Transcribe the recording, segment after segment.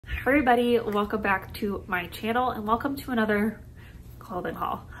everybody, welcome back to my channel and welcome to another clothing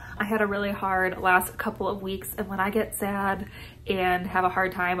haul. I had a really hard last couple of weeks, and when I get sad and have a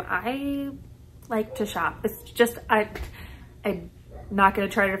hard time, I like to shop. It's just, I'm not gonna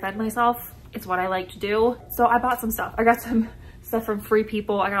try to defend myself. It's what I like to do. So I bought some stuff. I got some stuff from Free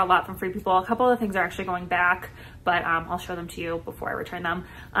People. I got a lot from Free People. A couple of the things are actually going back, but I'll show them to you before I return them.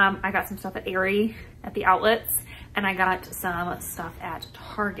 I got some stuff at Aerie at the outlets, and I got some stuff at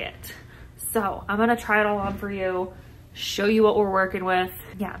Target. So I'm gonna try it all on for you, show you what we're working with.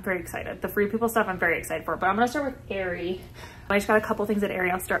 Yeah, I'm very excited. The Free People stuff I'm very excited for, but I'm gonna start with Aerie. I just got a couple things at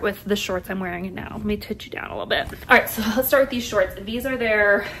Aerie. I'll start with the shorts I'm wearing now. Let me touch you down a little bit. All right, so let's start with these shorts. These are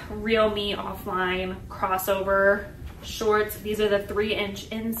their Real Me Offline crossover shorts. These are the 3-inch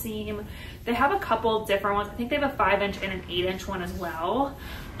inseam. They have a couple different ones. I think they have a 5-inch and an 8-inch one as well.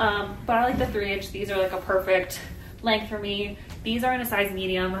 But I like the 3-inch. These are like a perfect length for me. These are in a size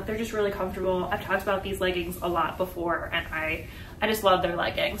medium. They're just really comfortable. I've talked about these leggings a lot before, and I just love their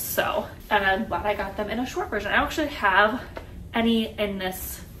leggings. So, and I'm glad I got them in a short version. I don't actually have any in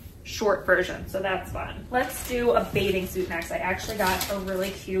this short version, so that's fun. Let's do a bathing suit next. I actually got a really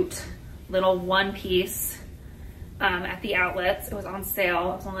cute little one piece at the outlets. It was on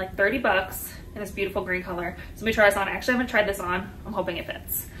sale. It was only like 30 bucks in this beautiful green color. So let me try this on. Actually, I haven't tried this on. I'm hoping it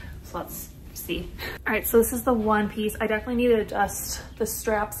fits. So let's see. All right, so this is the one piece. I definitely need to adjust the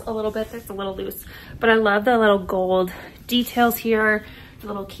straps a little bit. It's a little loose, but I love the little gold details here, the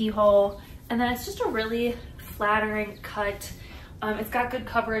little keyhole, and then it's just a really flattering cut. It's got good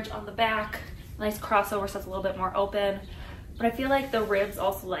coverage on the back, nice crossover, so it's a little bit more open. But I feel like the ribs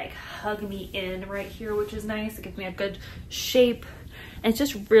also like hug me in right here, which is nice. It gives me a good shape. And it's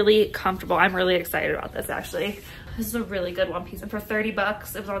just really comfortable. I'm really excited about this actually. This is a really good one piece. And for 30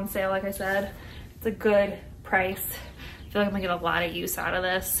 bucks, it was on sale, like I said. It's a good price. I feel like I'm gonna get a lot of use out of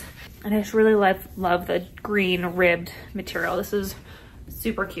this. And I just really love the green ribbed material. This is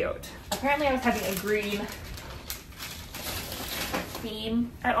super cute. Apparently I was having a green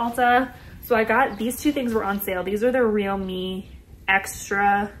theme at Ulta. So I got, these two things were on sale. These are the Real Me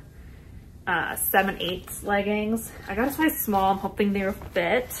Extra 7/8 leggings. I got a size small. I'm hoping they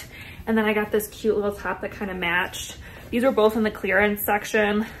fit. And then I got this cute little top that kind of matched. These were both in the clearance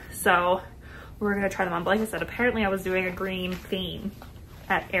section, so we're gonna try them on. But like I said, apparently I was doing a green theme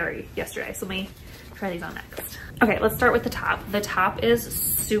at Aerie yesterday, so let me try these on next. Okay, let's start with the top. The top is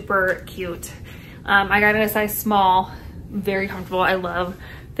super cute. I got it in a size small, very comfortable. I love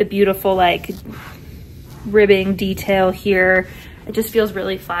the beautiful like ribbing detail here. It just feels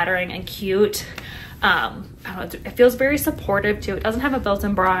really flattering and cute. I don't know, it feels very supportive too. It doesn't have a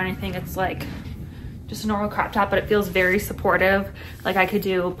built-in bra or anything. It's like just a normal crop top, but it feels very supportive. Like I could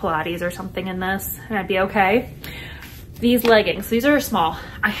do Pilates or something in this and I'd be okay. These leggings, these are small.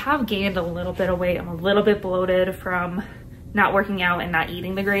 I have gained a little bit of weight. I'm a little bit bloated from not working out and not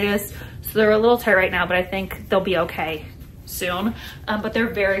eating the greatest. So they're a little tight right now, but I think they'll be okay soon. But they're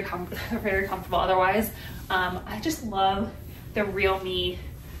very comfortable otherwise. I just love the Real Me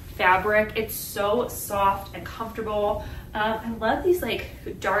fabric. It's so soft and comfortable. I love these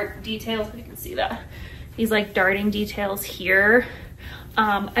like dart details, if you can see that. These like darting details here.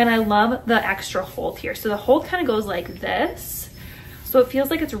 And I love the extra hold here. So the hold kind of goes like this. So it feels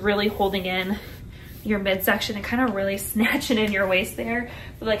like it's really holding in your midsection and kind of really snatching in your waist there.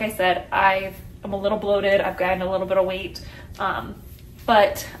 But like I said, I'm a little bloated. I've gotten a little bit of weight.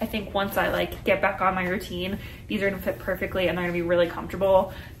 But I think once I like get back on my routine, these are gonna fit perfectly and they're gonna be really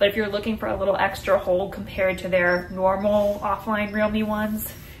comfortable. But if you're looking for a little extra hold compared to their normal offline Real Me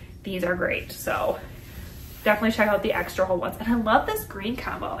ones, these are great. So definitely check out the extra hold ones. And I love this green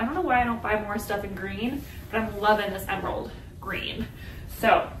combo. I don't know why I don't buy more stuff in green, but I'm loving this emerald green.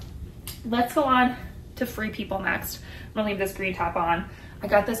 So let's go on to Free People next. I'm gonna leave this green top on. I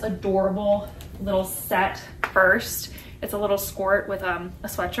got this adorable little set first. It's a little skirt with a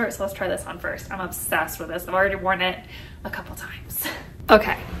sweatshirt, so let's try this on first. I'm obsessed with this. I've already worn it a couple times.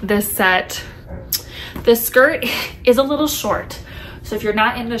 Okay, this set, this skirt is a little short. So if you're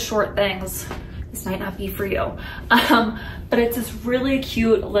not into short things, this might not be for you. But it's this really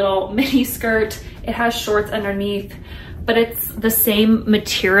cute little mini skirt. It has shorts underneath, but it's the same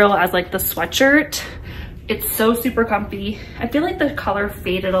material as like the sweatshirt. It's so super comfy. I feel like the color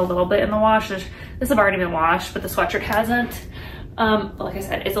faded a little bit in the wash. This have already been washed, but the sweatshirt hasn't. But like I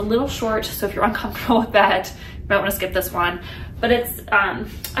said, it's a little short, so if you're uncomfortable with that, you might want to skip this one. But it's,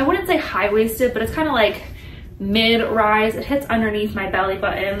 I wouldn't say high-waisted, but it's kind of like mid-rise. It hits underneath my belly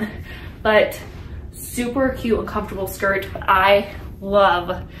button, but super cute and comfortable skirt. I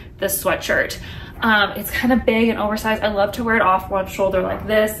love this sweatshirt. It's kind of big and oversized. I love to wear it off one shoulder like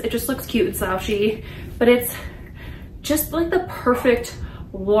this. It just looks cute and slouchy, but it's just like the perfect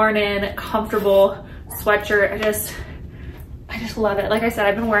worn in, comfortable sweatshirt. I just love it. Like I said,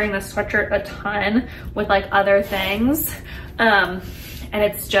 I've been wearing this sweatshirt a ton with like other things. And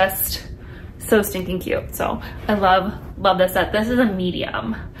it's just so stinking cute. So I love this set. This is a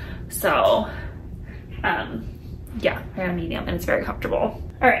medium. So yeah, I got a medium and it's very comfortable.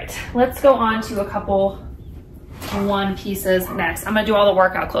 All right, let's go on to a couple one pieces next. I'm gonna do all the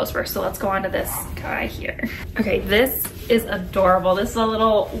workout clothes first. So let's go on to this guy here. Okay, this is adorable. This is a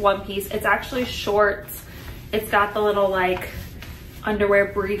little one piece. It's actually shorts. It's got the little like underwear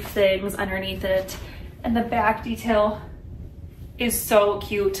brief things underneath it. And the back detail is so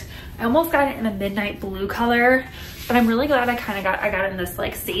cute. I almost got it in a midnight blue color, but I'm really glad I got it in this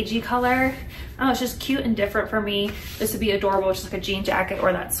like sagey color. Oh, it's just cute and different for me. This would be adorable, just like a jean jacket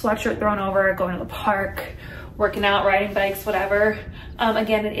or that sweatshirt thrown over, going to the park, working out, riding bikes, whatever.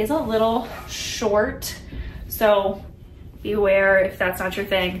 Again, it is a little short, so beware if that's not your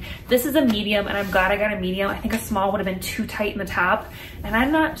thing. This is a medium, and I'm glad I got a medium. I think a small would have been too tight in the top, and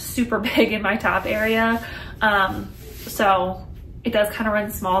I'm not super big in my top area, so it does kind of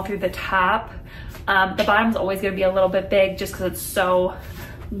run small through the top. The bottom's always gonna be a little bit big just because it's so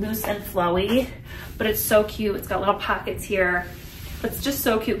loose and flowy, but it's so cute. It's got little pockets here. It's just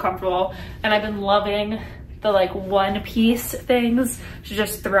so cute, comfortable, and I've been loving the like one piece things to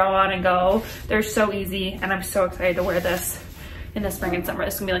just throw on and go. They're so easy, and I'm so excited to wear this in the spring and summer.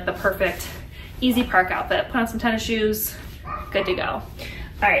 This is gonna be like the perfect easy park outfit. Put on some tennis shoes, good to go. All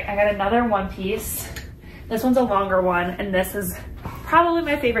right, I got another one piece. This one's a longer one, and this is probably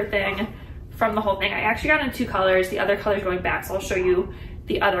my favorite thing from the whole thing. I actually got in two colors. The other color's going back, so I'll show you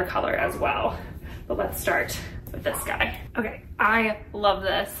the other color as well. But let's start with this guy. Okay, I love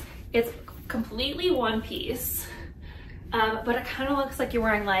this. It's completely one piece, but it kind of looks like you're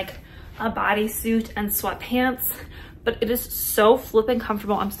wearing like a bodysuit and sweatpants, but it is so flipping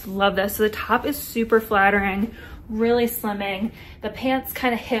comfortable. I just love this. So the top is super flattering, really slimming. The pants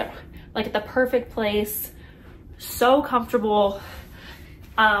kind of hit like at the perfect place, so comfortable.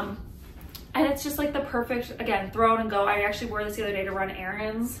 And it's just like the perfect, again, throw it and go. I actually wore this the other day to run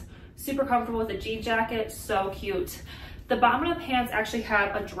errands. Super comfortable with a jean jacket, so cute. The bottom of the pants actually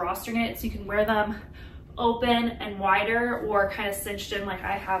have a drawstring in it, so you can wear them open and wider or kind of cinched in like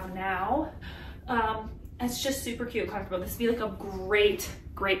I have now. It's just super cute, comfortable. This would be like a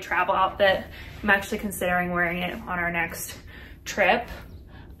great travel outfit. I'm actually considering wearing it on our next trip.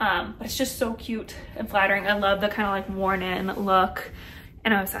 But it's just so cute and flattering. I love the kind of like worn in look,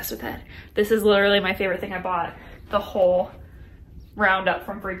 and I'm obsessed with it. This is literally my favorite thing I bought the whole roundup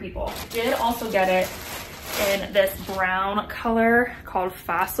from Free People. Did also get it in this brown color called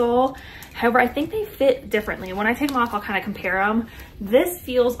Fossil. However, I think they fit differently. When I take them off, I'll kind of compare them. This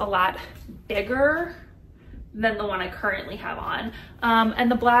feels a lot bigger than the one I currently have on. And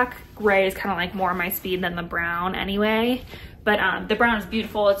the black gray is kind of like more my speed than the brown anyway. But the brown is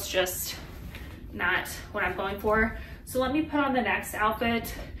beautiful. It's just not what I'm going for. So let me put on the next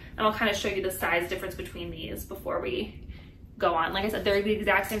outfit, and I'll kind of show you the size difference between these before we go on. Like I said, they're the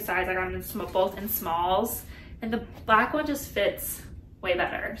exact same size. I got them in both in smalls, and the black one just fits way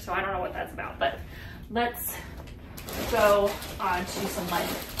better. So I don't know what that's about, but let's go on to some like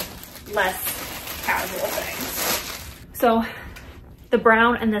less casual things. So the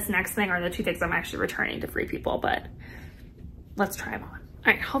brown and this next thing are the two things I'm actually returning to Free People, but let's try them on.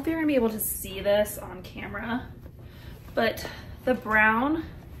 All right, hope you're gonna be able to see this on camera, but the brown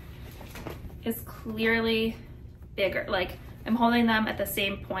is clearly bigger. Like I'm holding them at the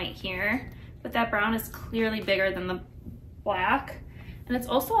same point here, but that brown is clearly bigger than the black, and it's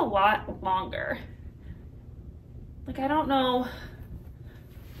also a lot longer. Like I don't know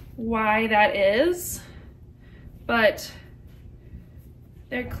why that is, but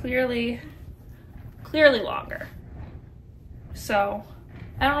they're clearly longer. So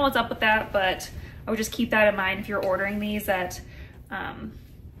I don't know what's up with that, but I would just keep that in mind if you're ordering these, that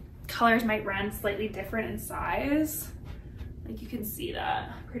colors might run slightly different in size. Like you can see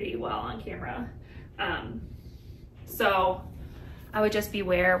that pretty well on camera. So I would just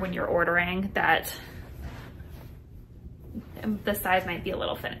beware when you're ordering that the size might be a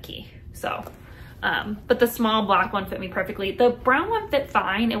little finicky. So, but the small black one fit me perfectly. The brown one fit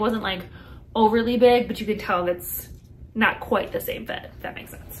fine. It wasn't like overly big, but you could tell it's not quite the same fit, if that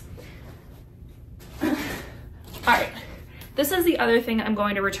makes sense. All right, this is the other thing I'm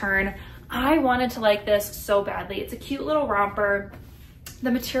going to return. I wanted to like this so badly. It's a cute little romper.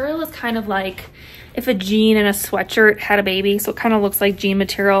 The material is kind of like if a jean and a sweatshirt had a baby. So it kind of looks like jean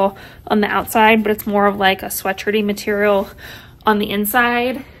material on the outside, but it's more of like a sweatshirty material on the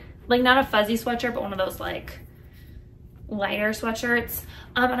inside. Like not a fuzzy sweatshirt, but one of those like lighter sweatshirts.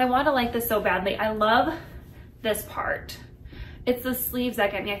 And I want to like this so badly. I love this part. It's the sleeves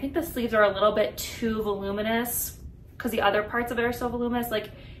that get me. I think the sleeves are a little bit too voluminous because the other parts of it are so voluminous.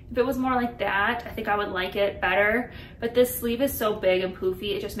 Like if it was more like that, I think I would like it better. But this sleeve is so big and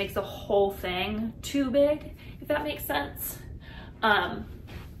poofy, it just makes the whole thing too big, if that makes sense.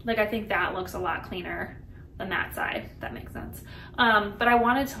 Like I think that looks a lot cleaner than that side, if that makes sense. But I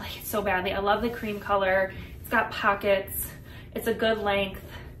wanted to like it so badly. I love the cream color. It's got pockets. It's a good length.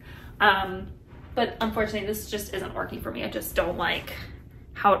 But unfortunately, this just isn't working for me. I just don't like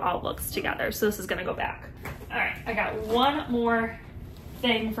how it all looks together. So this is gonna go back. All right, I got one more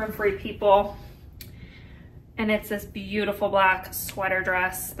thing from Free People. And it's this beautiful black sweater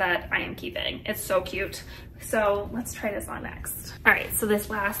dress that I am keeping. It's so cute. So let's try this on next. All right, so this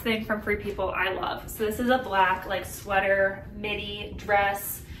last thing from Free People I love. So this is a black like sweater midi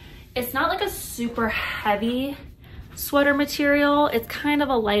dress. It's not like a super heavy sweater material. It's kind of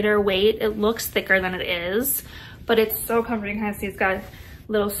a lighter weight. It looks thicker than it is, but it's so comfortable. You can kind of see it's got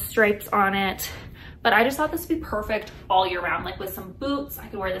little stripes on it. But I just thought this would be perfect all year round, like with some boots. I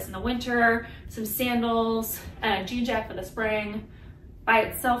could wear this in the winter, some sandals, and a jean jacket for the spring. By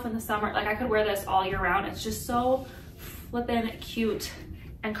itself in the summer, like I could wear this all year round. It's just so flippin' cute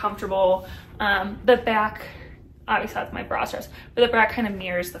and comfortable. The back, obviously that's my bra straps, but the back kind of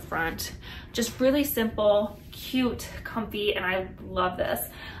mirrors the front. Just really simple, cute, comfy, and I love this.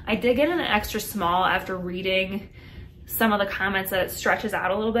 I did get an extra small after reading some of the comments that it stretches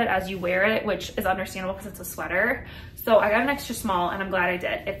out a little bit as you wear it, which is understandable because it's a sweater. So I got an extra small and I'm glad I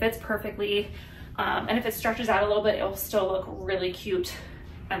did. It fits perfectly. And if it stretches out a little bit, it'll still look really cute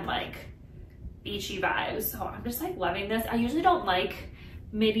and like beachy vibes. So I'm just like loving this. I usually don't like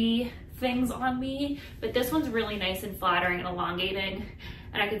midi things on me, but this one's really nice and flattering and elongating.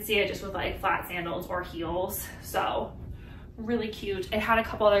 And I can see it just with like flat sandals or heels. So really cute. It had a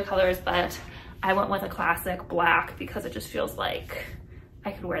couple other colors, but I went with a classic black because it just feels like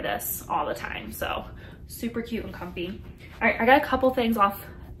I could wear this all the time. So super cute and comfy. All right, I got a couple things off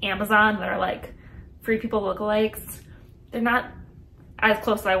Amazon that are like Free People lookalikes. They're not as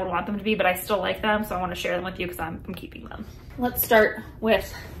close as I would want them to be, but I still like them. So I want to share them with you because I'm keeping them. Let's start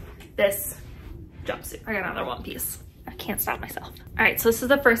with this jumpsuit. I got another one piece. I can't stop myself. All right, so this is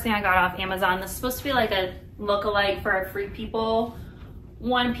the first thing I got off Amazon. This is supposed to be like a lookalike for a Free People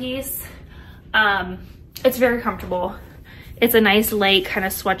one piece. It's very comfortable. It's a nice light kind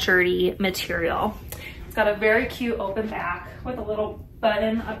of sweatshirty material. It's got a very cute open back with a little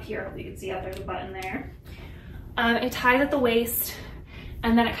button up here. Hope you can see how there's a button there. It ties at the waist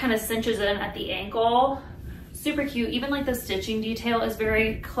and then it kind of cinches in at the ankle. Super cute. Even like the stitching detail is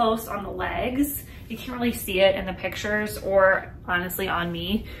very close on the legs. You can't really see it in the pictures or honestly on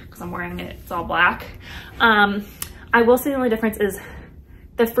me because I'm wearing it, it's all black. I will say the only difference is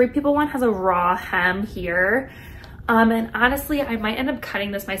the Free People one has a raw hem here. And honestly, I might end up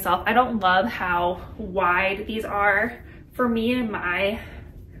cutting this myself. I don't love how wide these are for me and my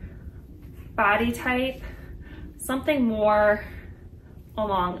body type. Something more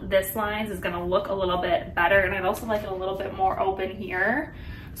along this lines is gonna look a little bit better. And I'd also like it a little bit more open here.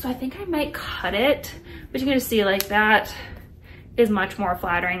 So I think I might cut it, but you can just see like that is much more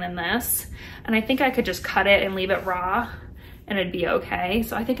flattering than this. And I think I could just cut it and leave it raw and it'd be okay.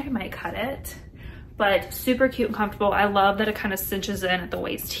 So I think I might cut it, but super cute and comfortable. I love that it kind of cinches in at the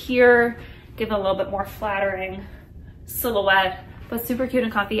waist here, give it a little bit more flattering silhouette, but super cute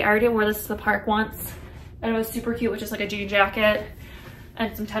and comfy. I already wore this to the park once and it was super cute with just like a jean jacket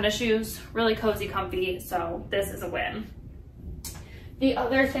and some tennis shoes, really cozy, comfy. So this is a win. The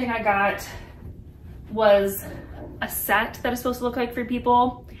other thing I got was a set that is supposed to look like Free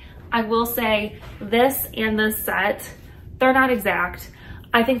People. I will say this and this set, they're not exact.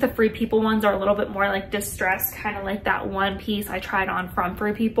 I think the Free People ones are a little bit more like distressed, kind of like that one piece I tried on from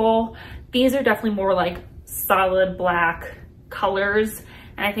Free People. These are definitely more like solid black colors.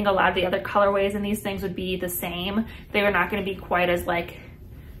 And I think a lot of the other colorways in these things would be the same. They are not gonna be quite as like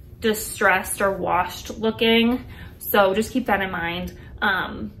distressed or washed looking. So just keep that in mind.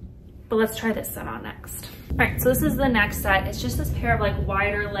 But let's try this set on next. All right, so this is the next set. It's just this pair of like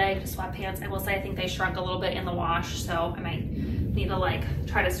wider leg sweatpants. I will say I think they shrunk a little bit in the wash, so I might need to like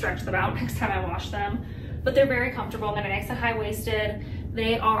try to stretch them out next time I wash them. But they're very comfortable. They're nice and high-waisted.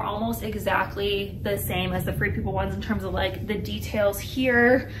 They are almost exactly the same as the Free People ones in terms of like the details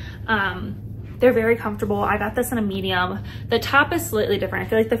here. They're very comfortable. I got this in a medium. The top is slightly different. I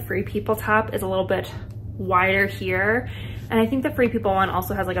feel like the Free People top is a little bit wider here. And I think the Free People one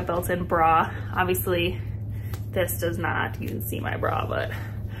also has like a built-in bra. Obviously, this does not. You can see my bra, but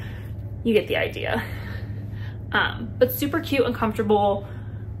you get the idea. But super cute and comfortable,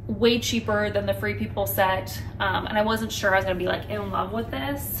 way cheaper than the Free People set. And I wasn't sure I was gonna be like in love with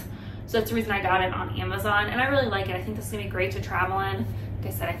this. So that's the reason I got it on Amazon. And I really like it. I think this is gonna be great to travel in.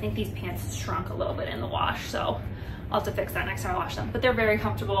 Like I said, I think these pants shrunk a little bit in the wash, so I'll have to fix that next time I wash them. But they're very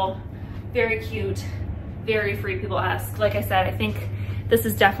comfortable, very cute, very Free People-esque. Like I said, I think this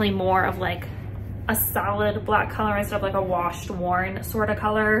is definitely more of like a solid black color instead of like a washed, worn sort of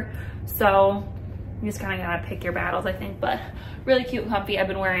color. So you just kind of gotta pick your battles, I think, but really cute and comfy. I've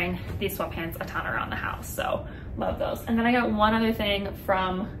been wearing these sweatpants a ton around the house, so love those. And then I got one other thing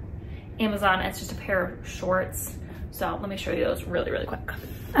from Amazon. It's just a pair of shorts. So let me show you those really, really quick.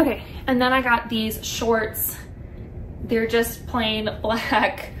 Okay, and then I got these shorts. They're just plain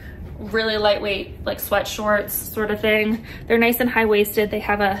black, really lightweight, like sweat shorts sort of thing. They're nice and high-waisted. They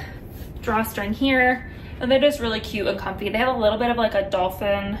have a drawstring here, and they're just really cute and comfy. They have a little bit of like a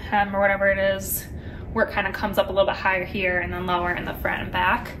dolphin hem or whatever it is, where it kind of comes up a little bit higher here and then lower in the front and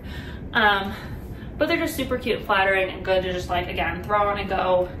back. But they're just super cute and flattering and good to just like, again, throw on and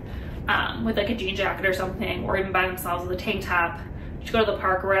go with like a jean jacket or something, or even by themselves with a tank top. You go to the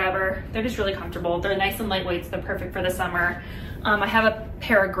park or whatever. They're just really comfortable. They're nice and lightweight, so they're perfect for the summer. I have a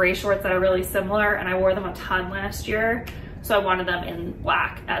pair of gray shorts that are really similar, and I wore them a ton last year, so I wanted them in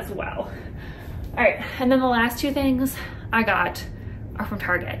black as well. All right, and then the last two things I got are from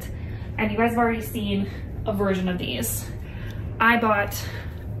Target. And you guys have already seen a version of these. I bought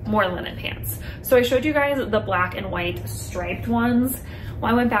more linen pants. So I showed you guys the black and white striped ones.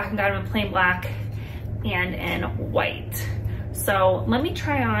 Well, I went back and got them in plain black and in white. So let me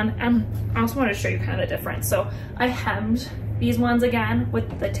try on, and I also want to show you kind of the difference. So I hemmed these ones again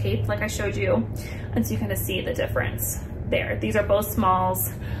with the tape like I showed you, and so you kind of see the difference there. These are both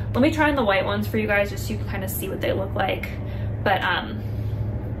smalls. Let me try on the white ones for you guys just so you can kind of see what they look like. But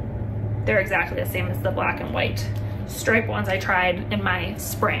they're exactly the same as the black and white stripe ones I tried in my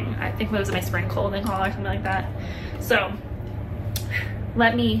spring. I think it was in my spring clothing haul or something like that. So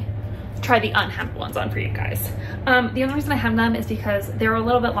let me try the unhemmed ones on for you guys. The only reason I hem them is because they're a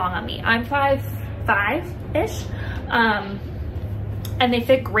little bit long on me. I'm 5'5"-ish, and they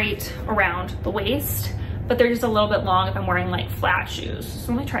fit great around the waist, but they're just a little bit long if I'm wearing like flat shoes.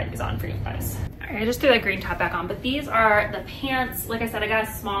 So let me try these on for you guys. All right, I just threw that green top back on, but these are the pants. Like I said, I got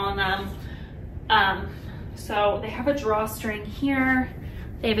a small in them. So they have a drawstring here.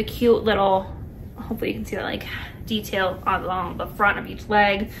 They have a cute little, hopefully you can see that like detail along the front of each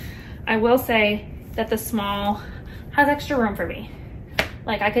leg. I will say that the small has extra room for me.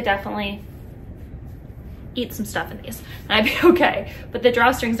 Like I could definitely eat some stuff in these and I'd be okay. But the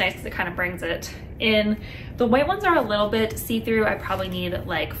drawstring's nice because it kind of brings it in. The white ones are a little bit see-through. I probably need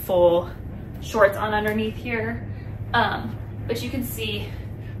like full shorts on underneath here. But you can see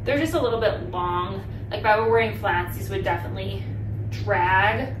they're just a little bit long. Like if I were wearing flats, these would definitely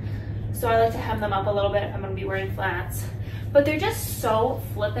drag. So I like to hem them up a little bit if I'm gonna be wearing flats. But they're just so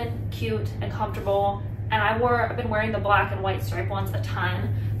flippin' cute and comfortable. And I've been wearing the black and white stripe ones a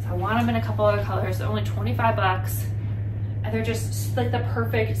ton. So I want them in a couple other colors. They're only 25 bucks. And they're just like the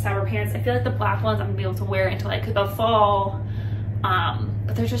perfect summer pants. I feel like the black ones I'm gonna be able to wear into like the fall.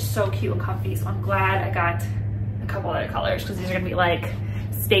 But they're just so cute and comfy. So I'm glad I got a couple other colors because these are gonna be like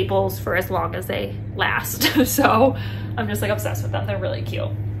staples for as long as they last. So I'm just like obsessed with them. They're really cute.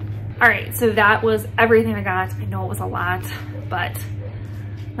 All right, so that was everything I got. I know it was a lot, but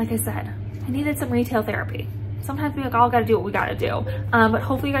like I said, I needed some retail therapy. Sometimes we all gotta do what we gotta do. But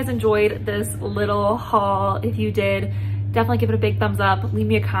hopefully you guys enjoyed this little haul. If you did, definitely give it a big thumbs up. Leave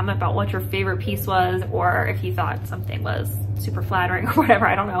me a comment about what your favorite piece was, or if you thought something was super flattering or whatever,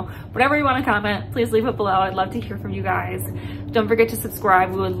 I don't know. Whatever you wanna comment, please leave it below. I'd love to hear from you guys. Don't forget to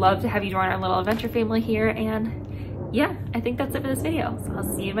subscribe. We would love to have you join our little adventure family here. And yeah, I think that's it for this video. So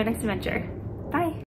I'll see you in my next adventure. Bye.